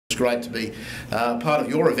great to be part of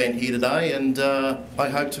your event here today, and I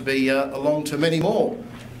hope to be along to many more.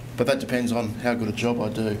 But that depends on how good a job I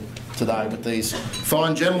do today with these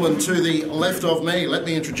fine gentlemen to the left of me. Let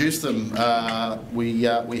me introduce them. We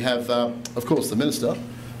have, of course, the Minister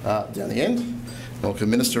down the end.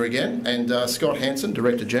 Welcome, Minister, again. And Scott Hansen,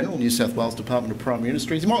 Director General, New South Wales Department of Primary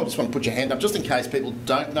Industries. You might just want to put your hand up, just in case people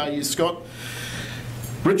don't know you, Scott.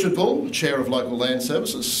 Richard Bull, Chair of Local Land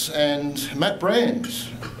Services, and Matt Brand,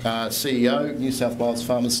 CEO, New South Wales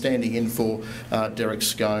Farmers, standing in for Derek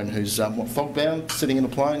Scone, who's fog-bound, sitting in a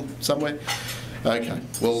plane somewhere. Okay,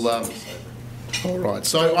 well, all right.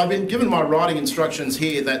 So I've been given my writing instructions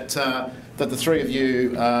here that that the three of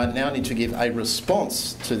you now need to give a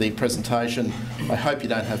response to the presentation. I hope you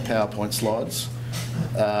don't have PowerPoint slides.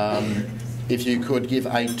 If you could give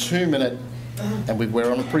a 2-minute, and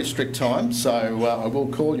we're on a pretty strict time, so I will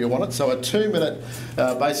call you on it. So a 2-minute,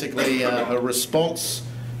 basically a response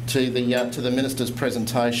to the Minister's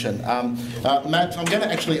presentation. Matt, I'm going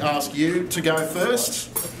to actually ask you to go first.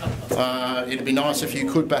 It'd be nice if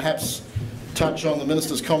you could perhaps touch on the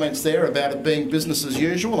Minister's comments there about it being business as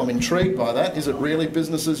usual. I'm intrigued by that. Is it really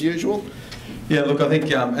business as usual? Yeah, look, I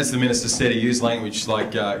think as the Minister said, he used language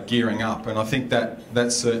like gearing up, and I think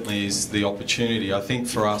that certainly is the opportunity. I think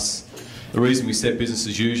for us, the reason we said business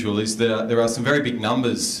as usual is there are some very big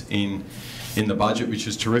numbers in the budget, which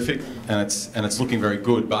is terrific, and it's looking very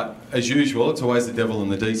good. But as usual, it's always the devil in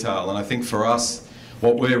the detail. And I think for us,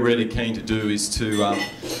 what we're really keen to do is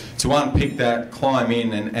to unpick that, climb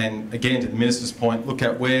in, and again, to the Minister's point, look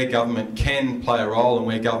at where government can play a role and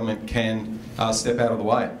where government can step out of the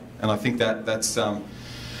way. And I think that's a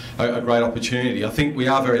great opportunity. I think we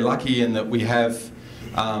are very lucky in that we have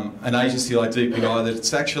an agency like DPI that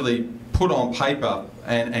it's actually put on paper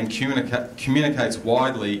and communicates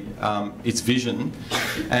widely its vision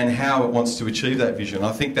and how it wants to achieve that vision.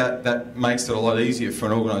 I think that makes it a lot easier for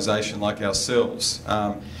an organisation like ourselves.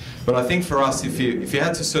 But I think for us, if you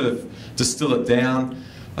had to sort of distill it down,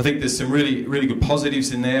 I think there's some really good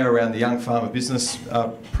positives in there around the Young Farmer Business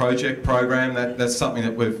program. That's something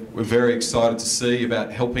that we're very excited to see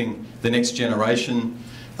about helping the next generation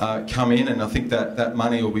come in, and I think that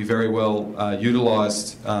money will be very well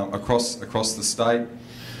utilised across the state.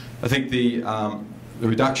 I think the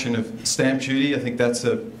reduction of stamp duty, I think that's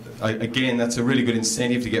a really good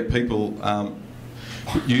incentive to get people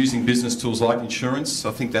using business tools like insurance.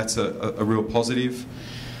 I think that's a real positive.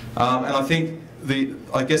 And I think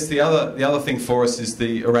I guess the other thing for us is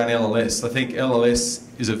around LLS. I think LLS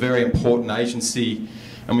is a very important agency,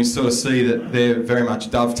 and we sort of see that they're very much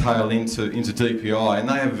dovetail into DPI, and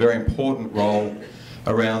they have a very important role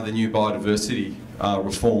around the new biodiversity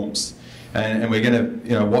reforms. And we're going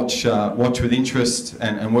to watch with interest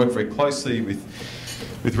and work very closely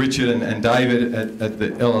with Richard and David at the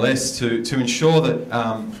LLS to ensure that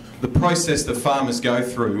the process that farmers go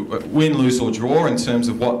through, win, lose or draw in terms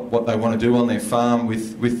of what they want to do on their farm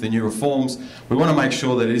with the new reforms, we want to make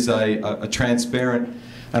sure that it is a transparent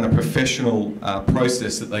and a professional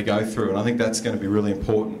process that they go through, and I think that's going to be really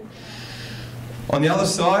important. On the other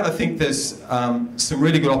side, I think there's some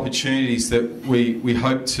really good opportunities that we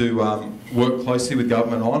hope to work closely with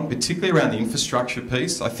government on, particularly around the infrastructure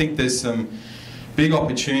piece. I think there's some big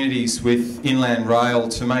opportunities with inland rail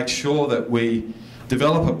to make sure that we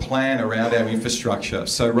develop a plan around our infrastructure,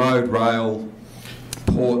 so road, rail,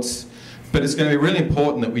 ports, but it's going to be really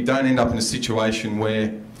important that we don't end up in a situation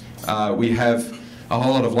where we have a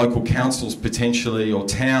whole lot of local councils potentially, or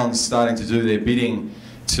towns starting to do their bidding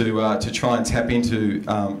to try and tap into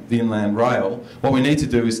the inland rail. What we need to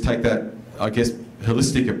do is take that, I guess,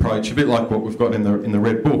 holistic approach, a bit like what we've got in the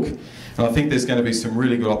Red Book. And I think there's going to be some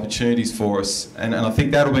really good opportunities for us, and I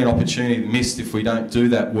think that'll be an opportunity missed if we don't do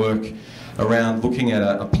that work around looking at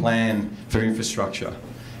a plan for infrastructure,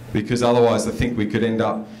 because otherwise I think we could end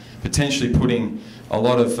up potentially putting a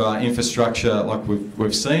lot of infrastructure like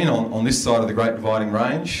we've seen on this side of the Great Dividing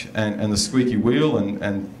Range, and the squeaky wheel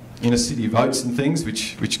and inner city votes and things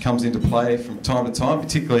which comes into play from time to time,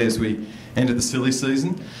 particularly as we enter the silly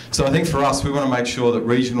season. So I think for us, we want to make sure that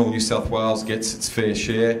regional New South Wales gets its fair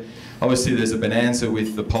share. Obviously there's a bonanza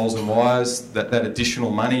with the poles and wires, that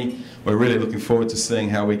additional money. We're really looking forward to seeing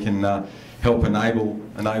how we can help enable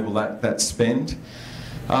that spend.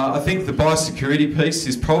 I think the biosecurity piece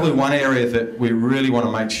is probably one area that we really want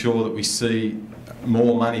to make sure that we see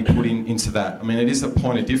more money put into that. I mean, it is a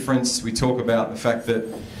point of difference. We talk about the fact that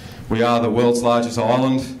we are the world's largest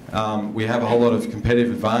island. We have a whole lot of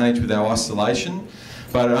competitive advantage with our isolation,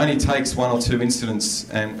 but it only takes 1 or 2 incidents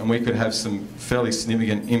and we could have some fairly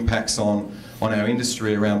significant impacts on our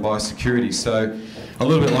industry around biosecurity. So a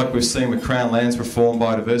little bit like we've seen with Crown Lands reform,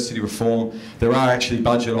 biodiversity reform, there are actually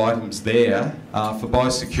budget items there. For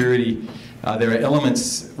biosecurity, there are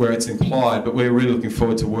elements where it's implied, but we're really looking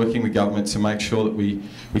forward to working with government to make sure that we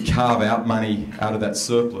carve out money out of that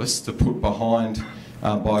surplus to put behind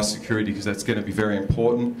biosecurity, because that's going to be very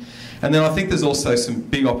important. And then I think there's also some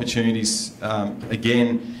big opportunities,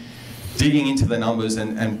 again, digging into the numbers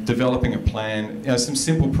and developing a plan. You know, some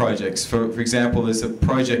simple projects. For example, there's a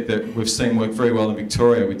project that we've seen work very well in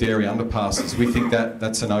Victoria with dairy underpasses. We think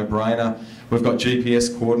that's a no-brainer. We've got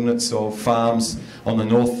GPS coordinates of farms on the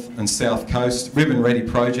north and south coast, ribbon-ready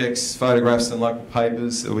projects, photographs in local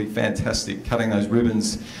papers. It'll be fantastic cutting those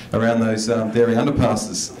ribbons around those dairy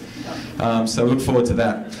underpasses. So we look forward to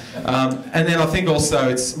that. And then I think also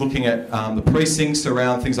it's looking at the precincts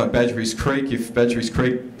around things like Badgerys Creek. If Badgerys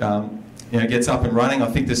Creek gets up and running, I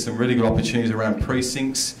think there's some really good opportunities around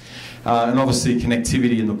precincts. And obviously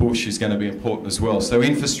connectivity in the bush is going to be important as well. So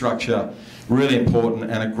infrastructure, really important,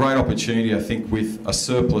 and a great opportunity, I think, with a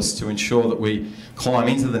surplus to ensure that we climb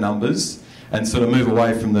into the numbers and sort of move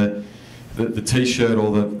away from the T-shirt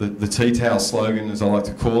or the tea-towel slogan, as I like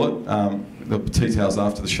to call it. The tea towels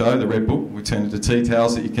after the show, the Red Book, we turn into tea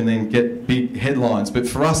towels that you can then get big headlines. But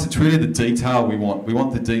for us, it's really the detail we want. We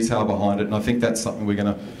want the detail behind it, and I think that's something we're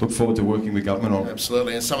going to look forward to working with government on.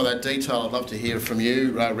 Absolutely, and some of that detail I'd love to hear from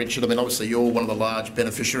you, Richard. I mean, obviously you're one of the large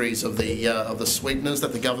beneficiaries of the sweeteners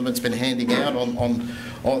that the government's been handing out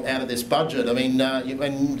out of this budget. I mean,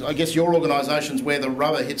 and I guess your organisation's where the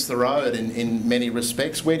rubber hits the road in many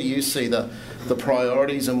respects. Where do you see the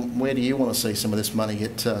priorities, and where do you want to see some of this money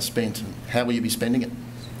get spent, and how will you be spending it?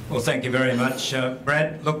 Well, thank you very much,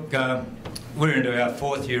 Brad. Look, we're into our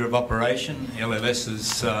 4th year of operation. LLS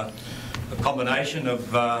is a combination of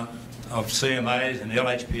CMAs and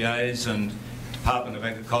LHPAs and Department of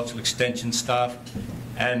Agricultural Extension staff,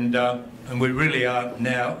 and we really are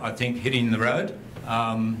now, I think, hitting the road.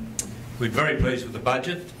 We're very pleased with the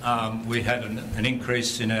budget. We had an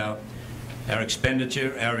increase in our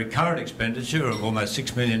expenditure, our recurrent expenditure of almost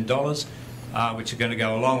 $6 million, which are going to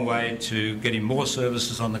go a long way to getting more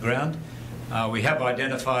services on the ground. We have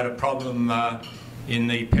identified a problem in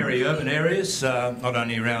the peri-urban areas, not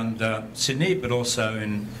only around Sydney, but also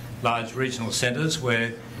in large regional centres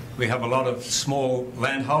where we have a lot of small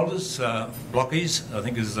landholders, blockies, I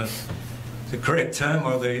think is the correct term,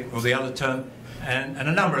 or the other term. And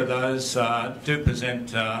a number of those do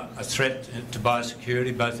present a threat to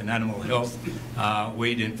biosecurity, both in animal health,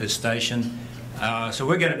 weed infestation. So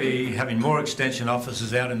we're going to be having more extension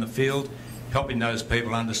officers out in the field, helping those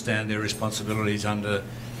people understand their responsibilities under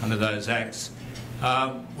those acts.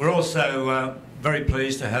 We're also very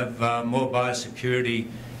pleased to have more biosecurity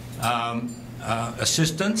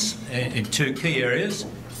assistance in 2 key areas.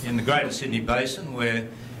 In the Greater Sydney Basin, where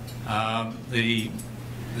the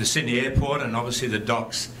Sydney Airport and obviously the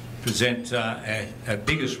docks present our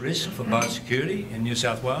biggest risk for biosecurity in New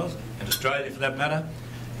South Wales and Australia for that matter.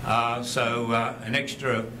 So an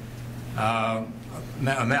extra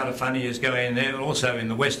amount of funding is going in there, also in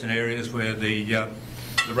the western areas where the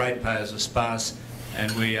ratepayers are sparse, and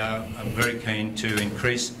we are very keen to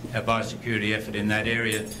increase our biosecurity effort in that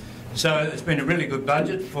area. So it's been a really good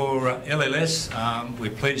budget for LLS. We're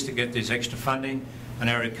pleased to get this extra funding and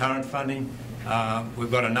our recurrent funding.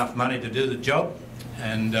 We've got enough money to do the job,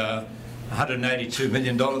 and $182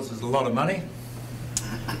 million is a lot of money.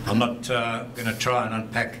 I'm not going to try and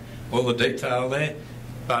unpack all the detail there,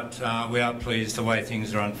 but we are pleased the way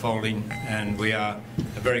things are unfolding, and we are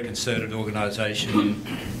a very concerted organisation in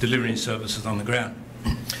delivering services on the ground.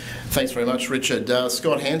 Thanks very much, Richard.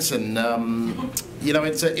 Scott Hansen, you know,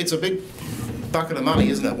 it's a big bucket of money,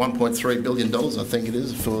 isn't it? $1.3 billion, I think it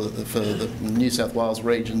is, for the New South Wales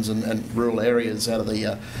regions and rural areas out of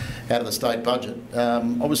the state budget.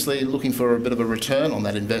 Obviously, looking for a bit of a return on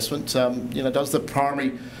that investment. You know, does the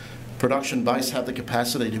primary production base have the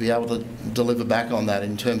capacity to be able to deliver back on that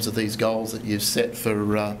in terms of these goals that you've set for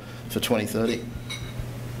 2030?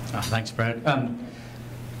 Thanks, Brad.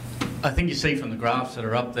 I think you see from the graphs that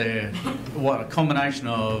are up there what a combination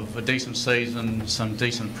of a decent season, some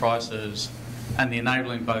decent prices, and the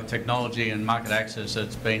enabling both technology and market access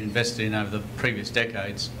that's been invested in over the previous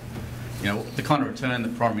decades. You know, the kind of return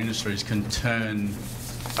that primary industries can turn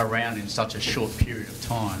around in such a short period of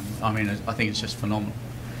time, I mean, I think it's just phenomenal.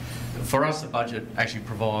 For us, the budget actually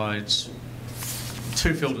provides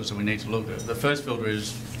 2 filters that we need to look at. The first filter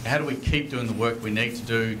is, how do we keep doing the work we need to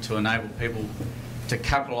do to enable people to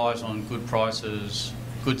capitalise on good prices,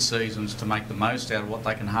 good seasons, to make the most out of what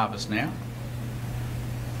they can harvest now?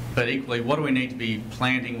 But equally, what do we need to be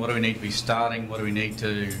planting, what do we need to be starting, what do we need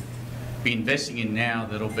to be investing in now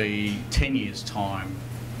that'll be 10 years' time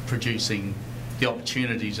producing the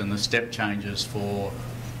opportunities and the step changes for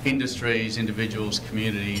industries, individuals,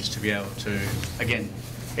 communities to be able to, again,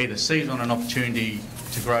 either seize on an opportunity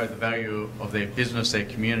to grow the value of their business, their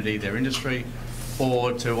community, their industry,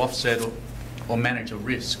 or to offset or manage a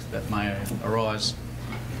risk that may arise.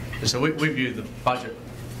 So we view the budget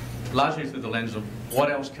largely through the lens of what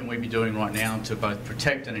else can we be doing right now to both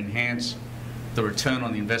protect and enhance the return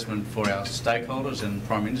on the investment for our stakeholders and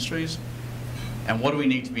prime industries, and what do we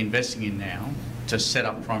need to be investing in now to set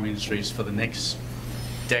up prime industries for the next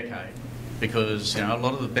decade, because a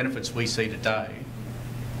lot of the benefits we see today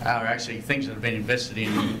are actually things that have been invested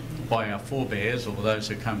in by our forebears or those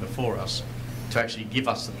who come before us to actually give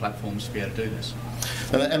us the platforms to be able to do this.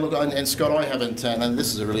 And look, and Scott, I haven't, and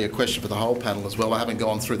this is really a question for the whole panel as well, I haven't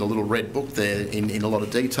gone through the little red book there in a lot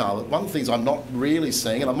of detail. One of the things I'm not really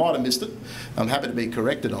seeing, and I might have missed it, I'm happy to be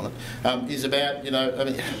corrected on it, is about,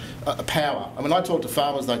 power. I mean, I talk to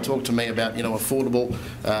farmers, they talk to me about, affordable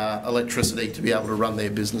electricity to be able to run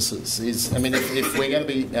their businesses. If we're going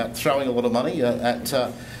to be throwing a lot of money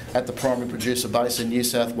at the primary producer base in New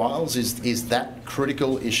South Wales, is that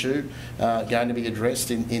critical issue going to be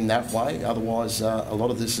addressed in that way? Otherwise, a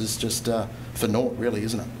lot of this is just for naught, really,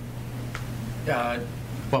 isn't it?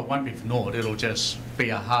 Well, it won't be for naught. It'll just be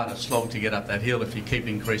a harder slog to get up that hill if you keep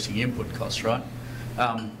increasing input costs, right?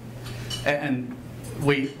 And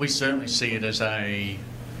we certainly see it as a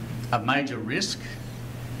major risk,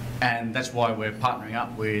 and that's why we're partnering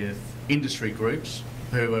up with industry groups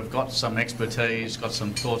who have got some expertise, got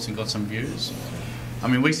some thoughts and got some views. I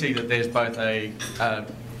mean, we see that there's both a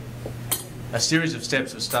series of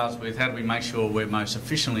steps that starts with how do we make sure we're most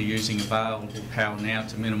efficiently using available power now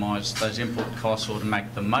to minimise those input costs or to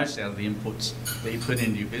make the most out of the inputs that you put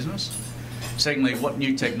into your business. Secondly, what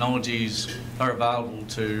new technologies are available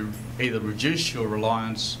to either reduce your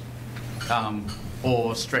reliance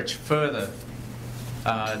or stretch further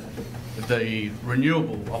the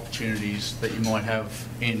renewable opportunities that you might have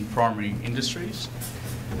in primary industries.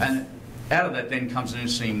 And out of that then comes an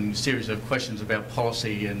interesting series of questions about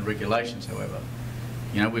policy and regulations, however.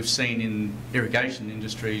 We've seen in irrigation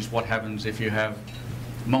industries what happens if you have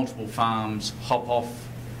multiple farms hop off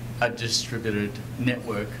a distributed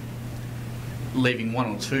network, leaving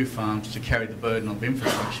one or two farms to carry the burden of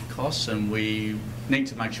infrastructure costs, and we need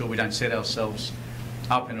to make sure we don't set ourselves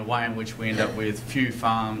up in a way in which we end up with few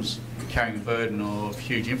farms carrying the burden of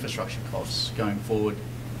huge infrastructure costs going forward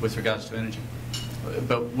with regards to energy.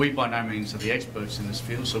 But we by no means are the experts in this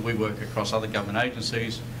field, so we work across other government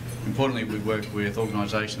agencies. Importantly, we work with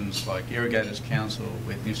organisations like Irrigators Council,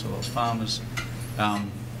 with New South Wales farmers,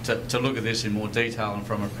 to look at this in more detail and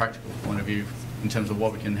from a practical point of view in terms of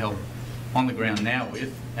what we can help on the ground now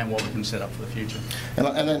with and what we can set up for the future. And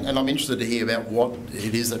I'm interested to hear about what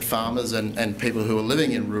it is that farmers and people who are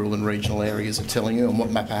living in rural and regional areas are telling you,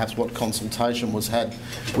 and perhaps what consultation was had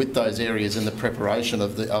with those areas in the preparation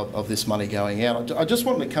of this money going out. I just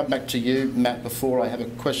wanted to come back to you, Matt, before I have a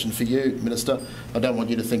question for you, Minister. I don't want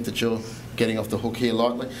you to think that you're getting off the hook here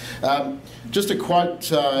lightly. Just to quote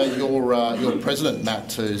your president,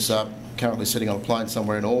 Matt, who's currently sitting on a plane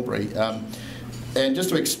somewhere in Albury, and just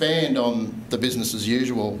to expand on the business as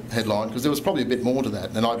usual headline, because there was probably a bit more to that,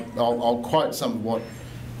 and I'll quote some of what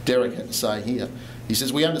Derek had to say here. He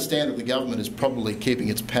says, "We understand that the government is probably keeping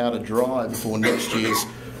its powder dry before next year's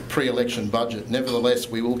pre-election budget. Nevertheless,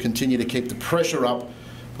 we will continue to keep the pressure up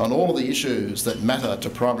on all of the issues that matter to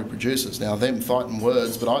primary producers." Now, them fighting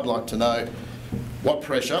words, but I'd like to know what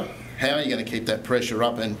pressure, how are you going to keep that pressure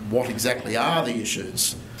up, and what exactly are the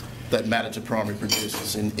issues that matter to primary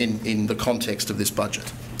producers in the context of this budget?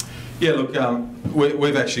 Yeah, look,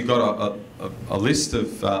 we've actually got a list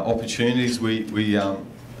of opportunities we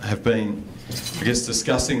have been, I guess,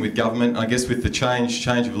 discussing with government. I guess with the change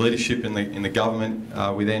of leadership in the government,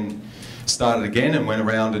 we then started again and went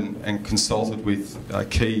around and consulted with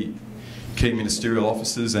key ministerial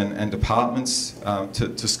officers and departments.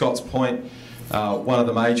 To Scott's point, one of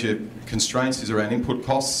the major constraints is around input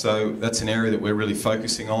costs, so that's an area that we're really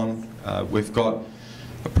focusing on. We've got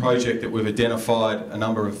a project that we've identified a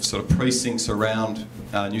number of sort of precincts around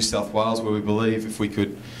New South Wales where we believe if we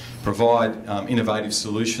could provide innovative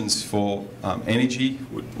solutions for energy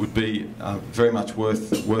would be very much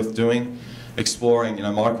worth doing. Exploring,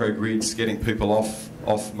 microgrids, getting people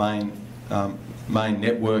off main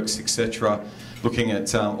networks, etc. Looking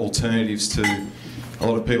at alternatives to. A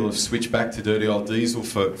lot of people have switched back to dirty old diesel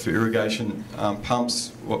for irrigation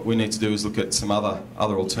pumps. What we need to do is look at some other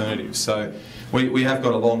alternatives. So we have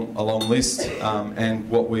got a long list, and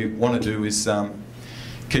what we want to do is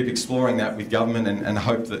keep exploring that with government and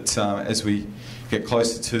hope that as we get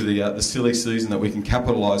closer to the silly season that we can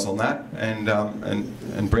capitalise on that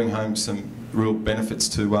and bring home some real benefits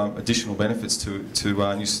to additional benefits to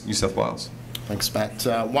New South Wales. Thanks, Matt.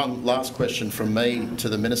 One last question from me to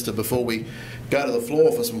the Minister before we go to the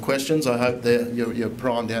floor for some questions. I hope that you're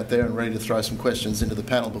primed out there and ready to throw some questions into the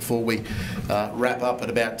panel before we wrap up at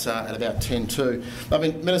about 10:02. I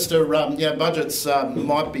mean, Minister, budgets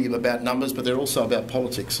might be about numbers, but they're also about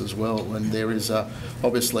politics as well. And there is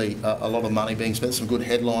obviously a lot of money being spent. Some good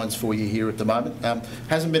headlines for you here at the moment.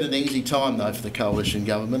 Hasn't been an easy time though for the coalition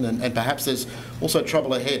government, and perhaps there's also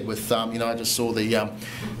trouble ahead with. I just saw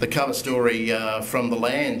the cover story from The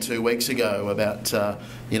Land 2 weeks ago about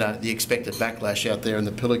the expected backlash out there in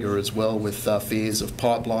the Pilliga as well, with fears of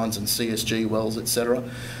pipelines and CSG wells, etc.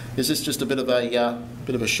 Is this just a bit of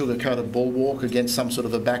a sugar-coated bulwark against some sort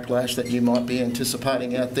of a backlash that you might be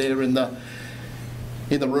anticipating out there in the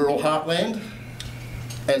rural heartland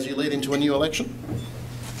as you lead into a new election?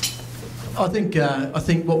 I think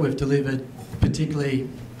what we've delivered, particularly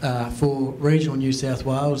for regional New South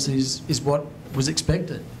Wales, is what was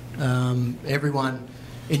expected. Everyone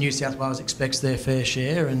in New South Wales expects their fair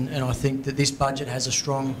share, and I think that this budget has a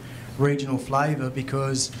strong regional flavour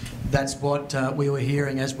because that's what we were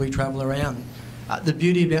hearing as we travel around. The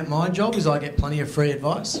beauty about my job is I get plenty of free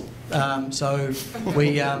advice, so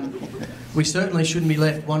we certainly shouldn't be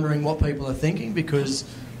left wondering what people are thinking, because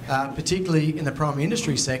particularly in the primary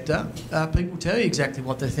industry sector, people tell you exactly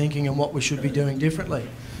what they're thinking and what we should be doing differently.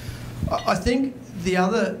 I think the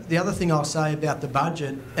other thing I'll say about the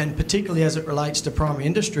budget, and particularly as it relates to primary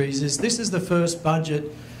industries, is this is the first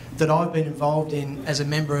budget that I've been involved in as a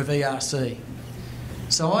member of ERC.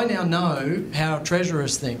 So I now know how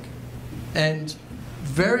treasurers think, and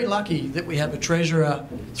very lucky that we have a treasurer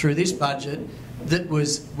through this budget that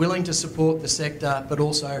was willing to support the sector but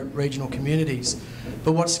also regional communities.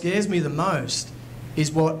 But what scares me the most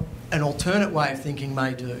is what an alternate way of thinking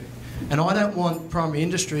may do. And I don't want primary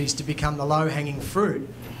industries to become the low-hanging fruit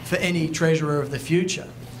for any treasurer of the future.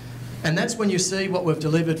 And that's when you see what we've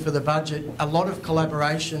delivered for the budget, a lot of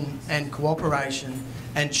collaboration and cooperation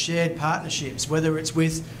and shared partnerships, whether it's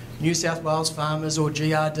with New South Wales farmers or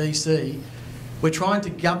GRDC. We're trying to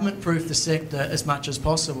government-proof the sector as much as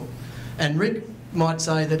possible. And Rick might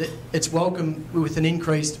say that it's welcome with an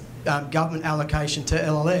increased government allocation to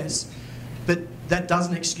LLS, but that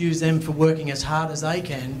doesn't excuse them for working as hard as they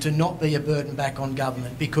can to not be a burden back on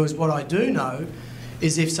government. Because what I do know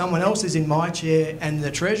is if someone else is in my chair and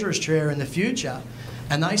the Treasurer's chair in the future,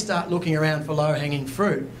 and they start looking around for low-hanging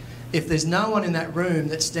fruit, if there's no one in that room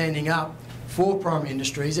that's standing up for primary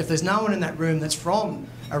industries, if there's no one in that room that's from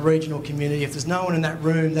a regional community, if there's no one in that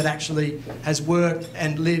room that actually has worked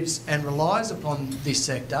and lives and relies upon this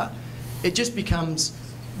sector, it just becomes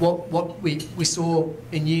what we saw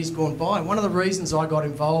in years gone by. One of the reasons I got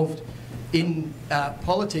involved in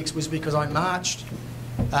politics was because I marched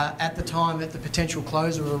at the time at the potential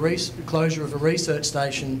closure of a research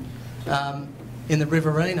station in the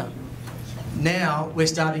Riverina. Now we're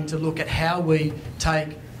starting to look at how we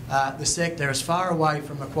take the sector as far away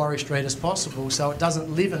from Macquarie Street as possible so it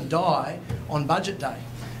doesn't live and die on budget day.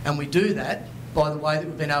 And we do that by the way that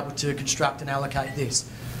we've been able to construct and allocate this.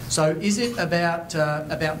 So is it about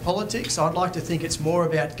politics? I'd like to think it's more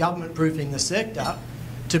about government-proofing the sector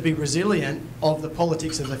to be resilient of the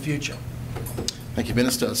politics of the future. Thank you,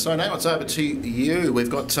 Minister. So now it's over to you. We've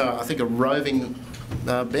got, I think, a roving...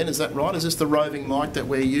 Ben, is that right? Is this the roving mic that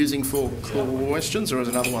we're using for questions, or is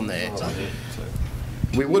another one there?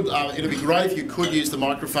 We would, it'd be great if you could use the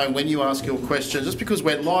microphone when you ask your question, just because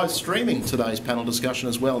we're live streaming today's panel discussion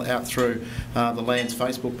as well out through The Land's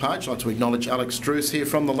Facebook page. I'd like to acknowledge Alex Druce here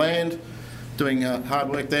from The Land, doing hard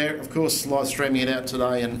work there. Of course, live streaming it out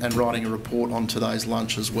today and writing a report on today's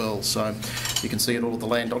lunch as well. So you can see it all at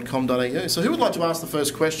theland.com.au. So who would like to ask the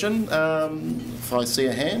first question? If I see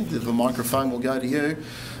a hand, the microphone will go to you.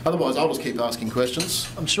 Otherwise, I'll just keep asking questions.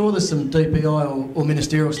 I'm sure there's some DPI or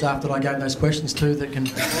ministerial staff that I gave those questions to that can...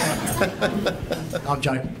 I'm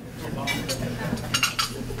joking.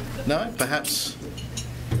 No, perhaps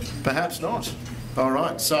not. All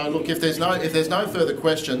right. So look, if there's no further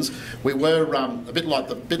questions, we were a bit like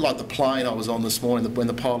the plane I was on this morning when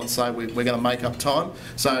the pilots say we're going to make up time.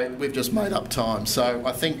 So we've just made up time. So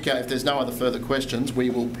I think if there's no other further questions, we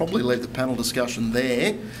will probably leave the panel discussion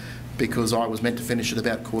there, because I was meant to finish at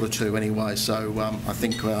about 1:45 anyway. So I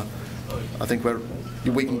think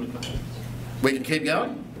we can keep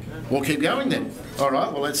going. We'll keep going then. All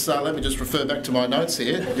right. Well, let me just refer back to my notes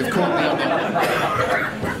here. You've caught me on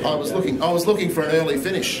that. I was looking for an early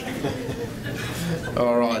finish.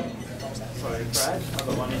 All right. Brad. I've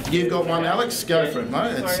got one. You've got one, Alex? Go for it,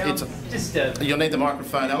 mate. You'll need the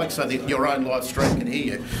microphone, Alex, so that your own live stream can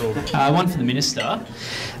hear you. One for the Minister.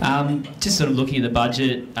 Just sort of looking at the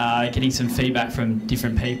budget, getting some feedback from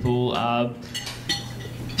different people.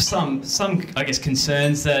 Some I guess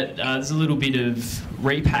concerns that there's a little bit of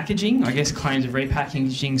repackaging, I guess claims of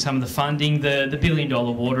repackaging some of the funding. The $1 billion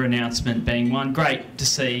water announcement being one. Great to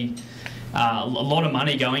see a lot of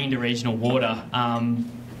money going into regional water.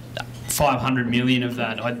 500 million of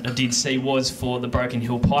that I did see was for the Broken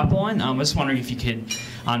Hill pipeline. I was wondering if you could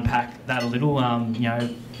unpack that a little. You know,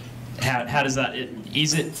 how does that?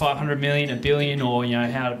 Is it 500 million, $1 billion, or you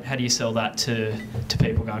know how do you sell that to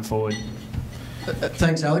people going forward?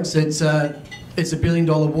 Thanks, Alex. It's a $1 billion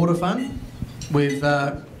water fund. We've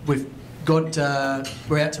got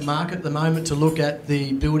we're out to market at the moment to look at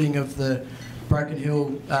the building of the Broken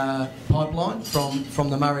Hill pipeline from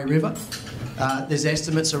the Murray River. There's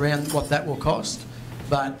estimates around what that will cost,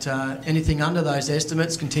 but anything under those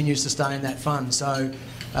estimates continues to stay in that fund. So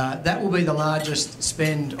that will be the largest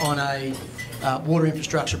spend on a water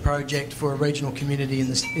infrastructure project for a regional community in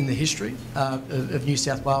the history of New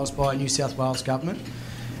South Wales by New South Wales Government.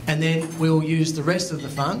 And then we'll use the rest of the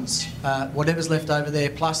funds, whatever's left over there,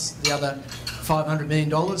 plus the other $500 million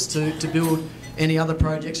to build any other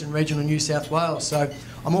projects in regional New South Wales. So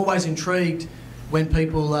I'm always intrigued when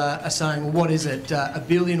people are saying, well, what is it, $1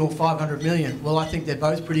 billion or 500 million? Well, I think they're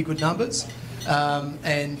both pretty good numbers, and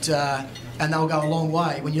they'll go a long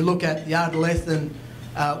way. When you look at the Ardlethan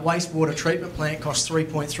wastewater treatment plant costs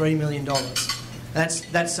 $3.3 million.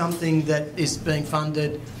 That's something that is being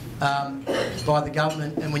funded by the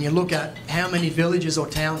government, and when you look at how many villages or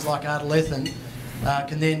towns like Ardlethan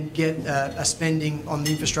can then get a spending on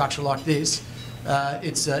the infrastructure like this,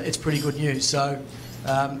 it's pretty good news. So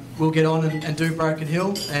we'll get on and do Broken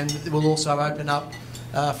Hill, and we'll also open up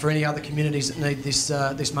for any other communities that need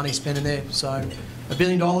this money spent in there. So $1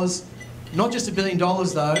 billion, not just $1 billion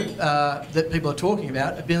though that people are talking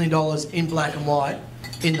about, $1 billion in black and white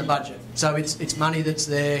in the budget. So it's money that's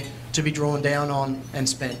there to be drawn down on and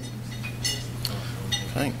spent.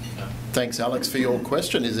 Okay. Thanks, Alex, for your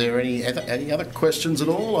question. Is there any other questions at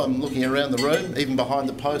all? I'm looking around the room, even behind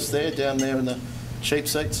the post there, down there in the cheap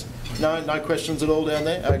seats. No questions at all down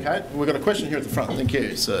there? Okay. We've got a question here at the front. Thank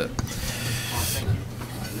you, sir.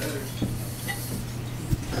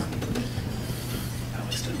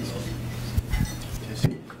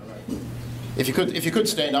 If you could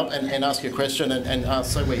stand up and ask your question and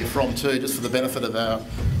say where you're from too, just for the benefit of our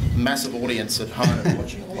massive audience at home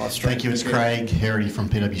watching the live stream. Thank you. It's Craig Herity from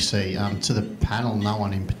PwC. To the panel, no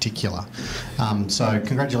one in particular. So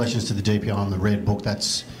congratulations to the DPI on the Red Book.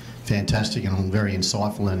 That's fantastic and very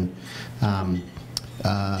insightful and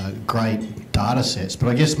great data sets. But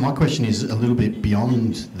I guess my question is a little bit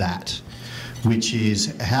beyond that, which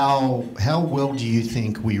is how well do you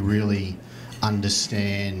think we really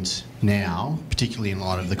understand now, particularly in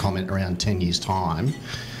light of the comment around 10 years' time,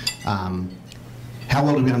 how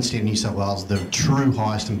well do we understand New South Wales, the true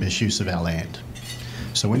highest and best use of our land?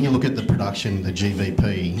 So when you look at the production, the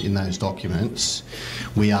GVP in those documents,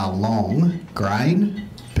 we are long grain,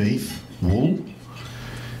 beef, wool,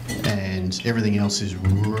 and everything else is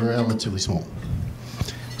relatively small.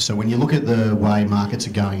 So when you look at the way markets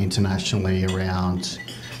are going internationally around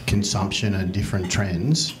consumption and different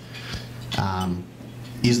trends,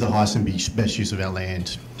 is the highest and best use of our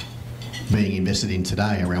land being invested in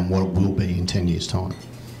today around what it will be in 10 years' time?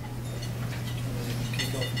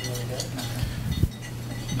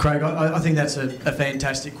 Craig, I think that's a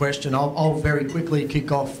fantastic question. I'll very quickly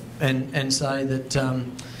kick off and say that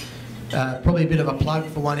probably a bit of a plug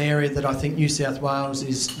for one area that I think New South Wales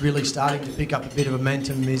is really starting to pick up a bit of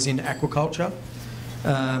momentum is in aquaculture,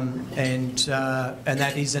 and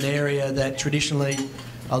that is an area that traditionally,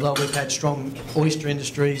 although we've had strong oyster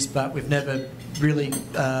industries, but we've never really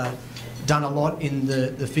done a lot in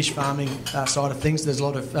the fish farming side of things. There's a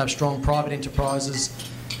lot of strong private enterprises,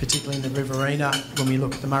 particularly in the Riverina when we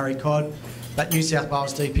look at the Murray cod. But New South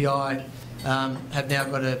Wales DPI have now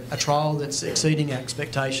got a trial that's exceeding our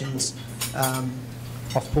expectations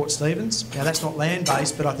off Port Stephens. Now that's not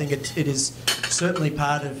land-based, but I think it is certainly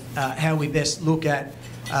part of how we best look at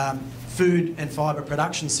food and fibre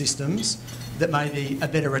production systems that may be a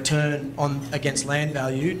better return against land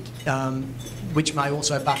value, which may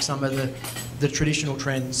also buck some of the traditional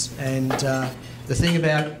trends. And the thing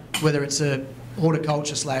about whether it's a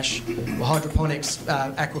horticulture / hydroponics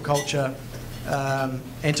aquaculture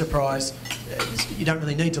enterprise, you don't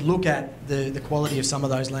really need to look at the quality of some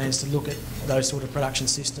of those lands to look at those sort of production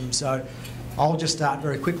systems. So I'll just start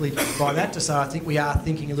very quickly by that to say I think we are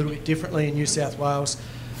thinking a little bit differently in New South Wales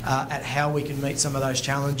at how we can meet some of those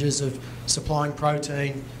challenges of supplying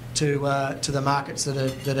protein to the markets that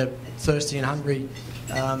are thirsty and hungry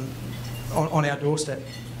on our doorstep.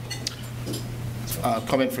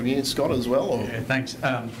 Comment from you, Scott, as well? Or? Yeah, thanks.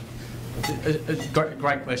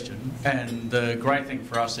 Great question. And the great thing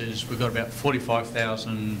for us is we've got about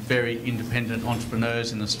 45,000 very independent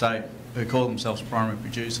entrepreneurs in the state who call themselves primary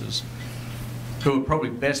producers, who are probably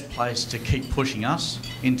best placed to keep pushing us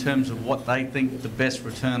in terms of what they think the best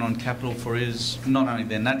return on capital for is, not only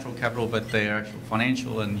their natural capital but their actual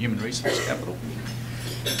financial and human resource capital.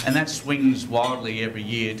 And that swings wildly every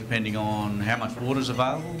year depending on how much water is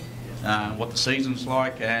available, what the season's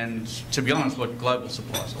like, and to be honest, what global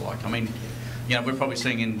supplies are like. I mean, you know, we're probably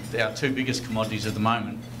seeing in our two biggest commodities at the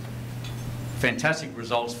moment fantastic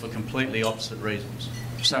results for completely opposite reasons.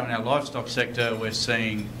 So in our livestock sector, we're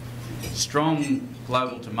seeing strong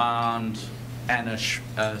global demand and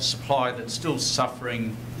a supply that's still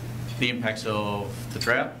suffering the impacts of the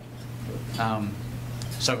drought.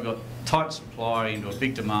 So we've got tight supply into a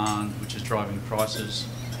big demand, which is driving prices.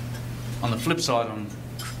 On the flip side,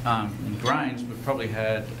 in grains, we've probably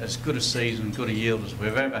had as good a season, good a yield as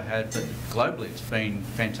we've ever had, but globally it's been a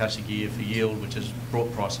fantastic year for yield, which has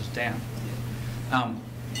brought prices down.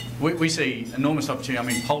 We see enormous opportunity.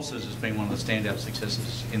 I mean, pulses has been one of the standout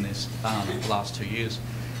successes in this last 2 years.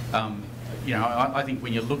 You know, I think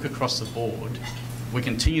when you look across the board, we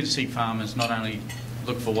continue to see farmers not only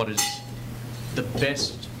look for what is the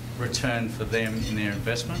best return for them in their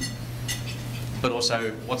investment, but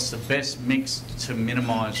also what's the best mix to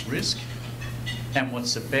minimise risk and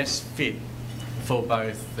what's the best fit for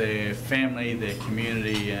both their family, their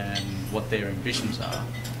community and what their ambitions are.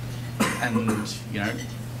 And, you know,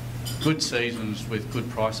 good seasons with good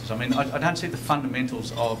prices. I mean, I don't see the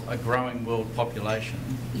fundamentals of a growing world population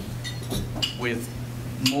with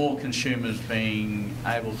more consumers being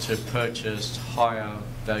able to purchase higher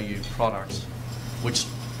value products, which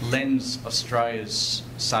lends Australia's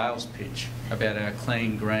sales pitch about our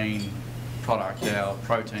clean, green product, our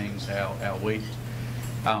proteins, our wheat.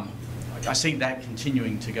 I see that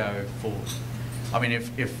continuing to go forward. I mean,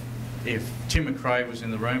 if Tim McRae was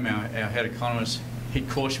in the room, our head economist, he'd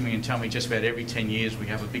caution me and tell me just about every 10 years we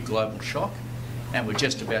have a big global shock, and we're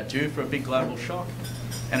just about due for a big global shock.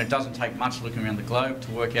 And it doesn't take much looking around the globe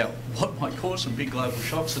to work out what might cause some big global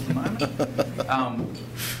shocks at the moment.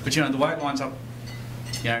 But, you know, the way it lines up,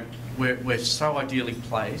 you know, we're so ideally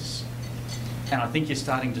placed, and I think you're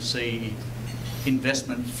starting to see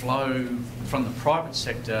investment flow from the private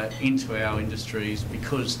sector into our industries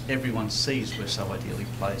because everyone sees we're so ideally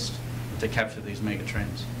placed to capture these mega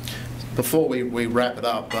trends. Before we wrap it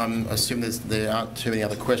up, I assume there aren't too many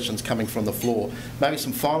other questions coming from the floor. Maybe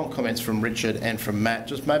some final comments from Richard and from Matt,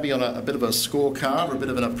 just maybe on a bit of a scorecard or a bit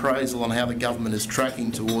of an appraisal on how the government is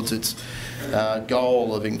tracking towards its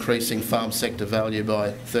goal of increasing farm sector value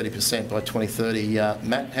by 30% by 2030.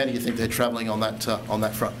 Matt, how do you think they're travelling on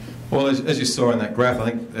that front? Well, as you saw in that graph,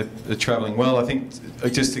 I think they're travelling well. I think,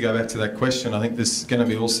 just to go back to that question, I think there's going to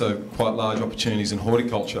be also quite large opportunities in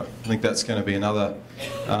horticulture. I think that's going to be another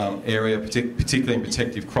area, particularly in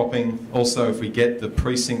protective cropping. Also, if we get the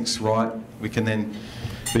precincts right, we can then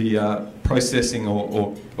be processing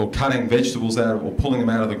or cutting vegetables out or pulling them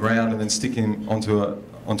out of the ground and then sticking them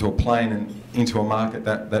onto a plane and into a market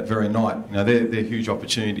that very night. You know, they're huge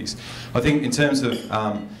opportunities. I think in terms of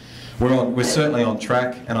we're certainly on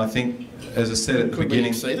track, and I think, as I said at the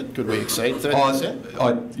beginning, Could we exceed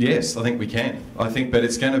 30%? Yes, I think we can. But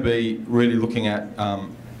it's going to be really looking at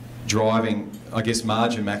driving, I guess,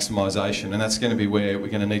 margin maximisation, and that's going to be where we're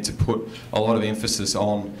going to need to put a lot of emphasis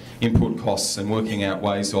on input costs and working out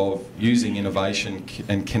ways of using innovation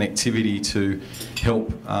and connectivity to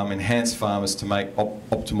help enhance farmers to make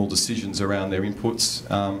optimal decisions around their inputs.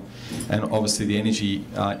 And obviously the energy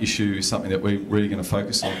issue is something that we're really going to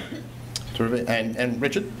focus on. Terrific. And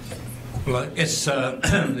Richard? Well, I guess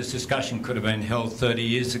this discussion could have been held 30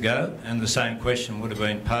 years ago, and the same question would have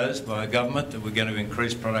been posed by a government that we're going to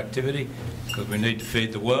increase productivity because we need to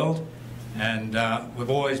feed the world. And we've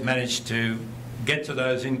always managed to get to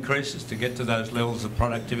those increases, to get to those levels of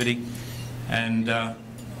productivity. And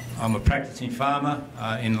I'm a practicing farmer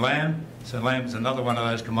in lamb, so lamb is another one of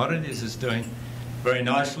those commodities that's doing very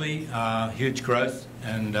nicely, huge growth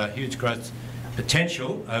and huge growth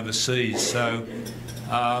potential overseas. So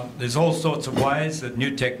there's all sorts of ways that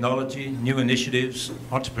new technology, new initiatives,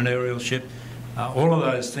 entrepreneurship, all of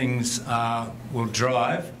those things will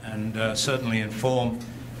drive and certainly inform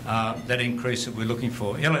that increase that we're looking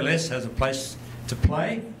for. LLS has a place to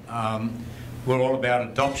play. We're all about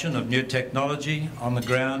adoption of new technology on the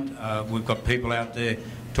ground. We've got people out there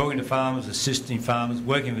talking to farmers, assisting farmers,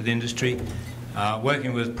 working with industry,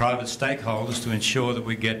 working with private stakeholders to ensure that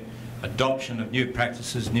we get adoption of new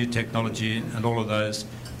practices, new technology, and all of those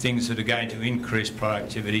things that are going to increase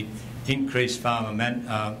productivity, increase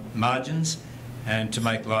farmer margins, and to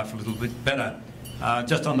make life a little bit better.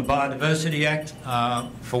 Just on the Biodiversity Act,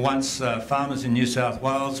 for once farmers in New South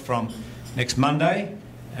Wales from next Monday,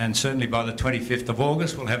 and certainly by the 25th of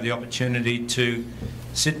August, will have the opportunity to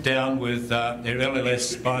sit down with their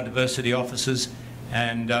LLS biodiversity officers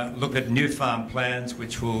and look at new farm plans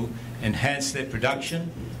which will enhance their production,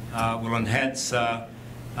 will enhance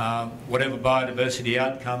whatever biodiversity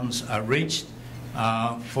outcomes are reached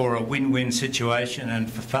for a win-win situation. And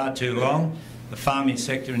for far too long, the farming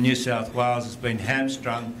sector in New South Wales has been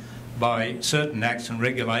hamstrung by certain acts and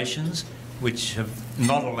regulations which have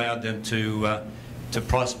not allowed them to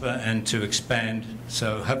prosper and to expand.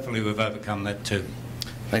 So hopefully we've overcome that too.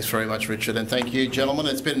 Thanks very much, Richard, and thank you, gentlemen.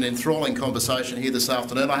 It's been an enthralling conversation here this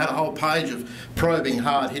afternoon. I had a whole page of probing,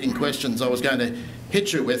 hard-hitting questions I was going to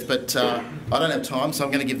hit you with, but I don't have time, so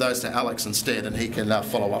I'm going to give those to Alex instead, and he can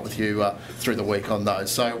follow up with you through the week on those.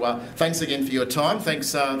 So thanks again for your time.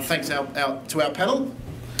 Thanks to our panel.